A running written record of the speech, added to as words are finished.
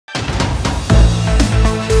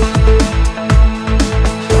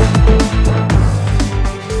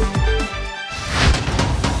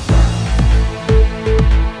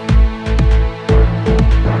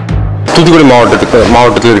தூத்துக்குடி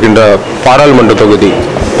மாவட்டத்தில் இருக்கின்ற பாராளுமன்ற தொகுதி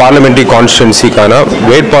பார்லிமெண்டரி கான்ஸ்டிட்யூன்சிக்கான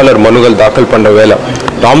வேட்பாளர் மனுக்கள் தாக்கல் பண்ண வேலை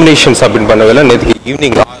நாமினேஷன் சப்மிட் பண்ண வேலை நேற்று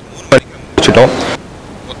ஈவினிங் 3 மணிக்கு முடிச்சிட்டோம்.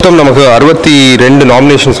 மொத்தம் நமக்கு 62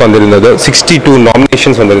 நாமினேஷன்ஸ் வந்திருந்தது, 62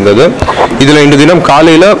 நாமினேஷன்ஸ் வந்திருந்தது. இதில் இன்று தினம்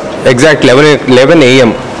காலையில் எக்ஸாக்ட் 11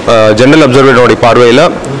 AM ஜெனரல் அப்சர்வேட்டரோட பார்வையில்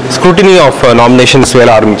ஸ்க்ரூட்டினி ஆஃப் நாமினேஷன்ஸ்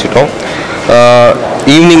வேலை ஆரம்பிச்சிட்டோம்.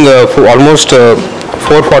 ஈவினிங் ஆல்மோஸ்ட்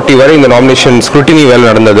 4:40 வரை இந்த நாமினேஷன் ஸ்க்ரூட்டினி வேலை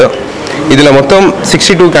நடந்தது. இதில் மொத்தம்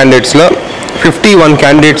 62 கேண்டிடேட்ஸில் 51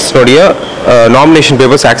 கேண்டிடேட்ஸோடைய நாமினேஷன்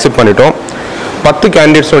பேப்பர்ஸ் ஆக்செப்ட் பண்ணிட்டோம். 10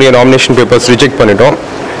 கேண்டிடேட்ஸோடைய நாமினேஷன் பேப்பர்ஸ் ரிஜெக்ட் பண்ணிட்டோம்.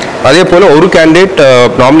 அதே போல் ஒரு கேண்டிடேட்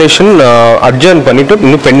நாமினேஷன் அட்ஜர்ன் பண்ணிவிட்டு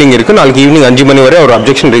இன்னும் பெண்டிங் இருக்குது. நாளைக்கு ஈவினிங் 5 மணி வரை ஒரு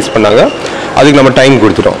அப்ஜெக்ஷன் ரைஸ் பண்ணாங்க, அதுக்கு நம்ம டைம்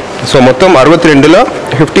கொடுத்துட்டோம். ஸோ மொத்தம் 62ல்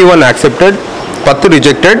 51 ஆக்செப்டட், 10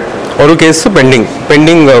 ரிஜெக்டட், ஒரு case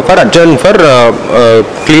bending for adjourn for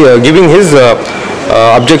giving his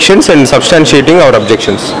objections and substantiating our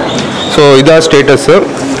objections. So இதான் ஸ்டேட்டஸு.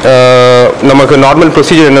 நமக்கு நார்மல்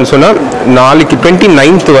ப்ரொசீஜர் என்னன்னு சொன்னால் நாளைக்கு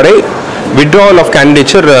 29th வரை withdrawal ஆஃப்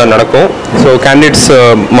கேண்டிடேச்சர் நடக்கும். ஸோ கேண்டிடேட்ஸ்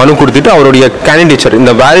மனு கொடுத்துட்டு அவருடைய கேண்டிடேச்சர்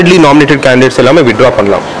இந்த வேலிட்லி நாமினேட்டட் கேண்டிடேட்ஸ் எல்லாமே வித்ட்ரா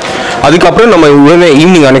பண்ணலாம். அதுக்கப்புறம் நம்ம உடனே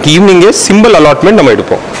அன்றைக்கி ஈவினிங்கே சிம்பிள் அலாட்மெண்ட் நம்ம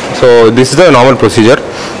எடுப்போம். So this is the normal procedure.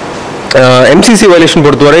 MCC violation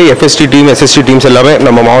பொறுத்தவரை எஃப்எஸ்டி டீம், எஸ்எஸ்டி டீம்ஸ் எல்லாமே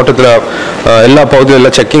நம்ம மாவட்டத்தில் எல்லா பகுதியில்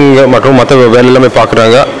எல்லாம் செக்கிங் மற்றும் மற்ற வேலை எல்லாமே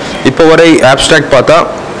பார்க்குறாங்க. இப்போ வரை ஆப்ஸ்ட்ராக்ட் பார்த்தா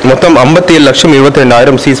மொத்தம்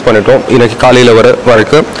 57,22,000 சீஸ் பண்ணிட்டோம் இன்னைக்கு காலையில்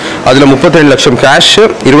வரைக்கும். அதில் 32 லட்சம் கேஷ்,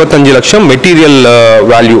 25 லட்சம் மெட்டீரியல்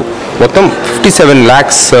வேல்யூ, மொத்தம் 57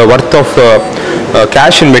 lakhs worth of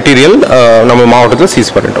cash and material நம்ம மாவட்டத்தில் சீஸ்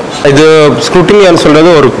பண்ணிட்டோம். இது ஸ்க்ரூட்டினின்னு சொல்கிறது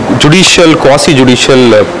ஒரு குவாசி ஜுடிஷியல்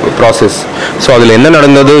ப்ராசஸ். ஸோ அதில் என்ன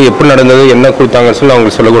நடந்தது, எப்படி நடந்தது, என்ன கொடுத்தாங்கன்னு சொல்லி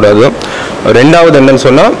அவங்களுக்கு சொல்லக்கூடாது. ரெண்டாவது என்னன்னு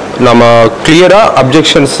சொன்னால் நம்ம கிளியராக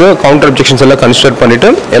அப்ஜெக்ஷன்ஸு கவுண்டர் அப்ஜெக்ஷன்ஸ் எல்லாம் கன்சிடர் பண்ணிவிட்டு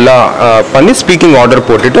எல்லாம் பண்ணி ஸ்பீக்கிங் ஆர்டர்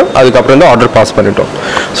போட்டுட்டு அதுக்கப்புறம் தான் ஆர்டர் பாஸ் பண்ணிட்டோம்.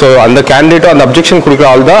 ஸோ அந்த கேண்டிடேட்டும் அந்த அப்ஜெக்ஷன் கொடுக்குற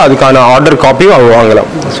ஆள் தான் அதுக்கான ஆர்டர் காப்பியும் அவங்க வாங்கலாம்.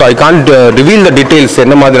 So I can't reveal the details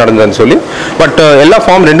என்ன மாதிரி நடந்ததுன்னு சொல்லி. பட் எல்லா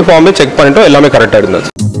 2 ஃபார்மே செக் பண்ணிட்டோம், எல்லாமே கரெக்டாக இருந்தது.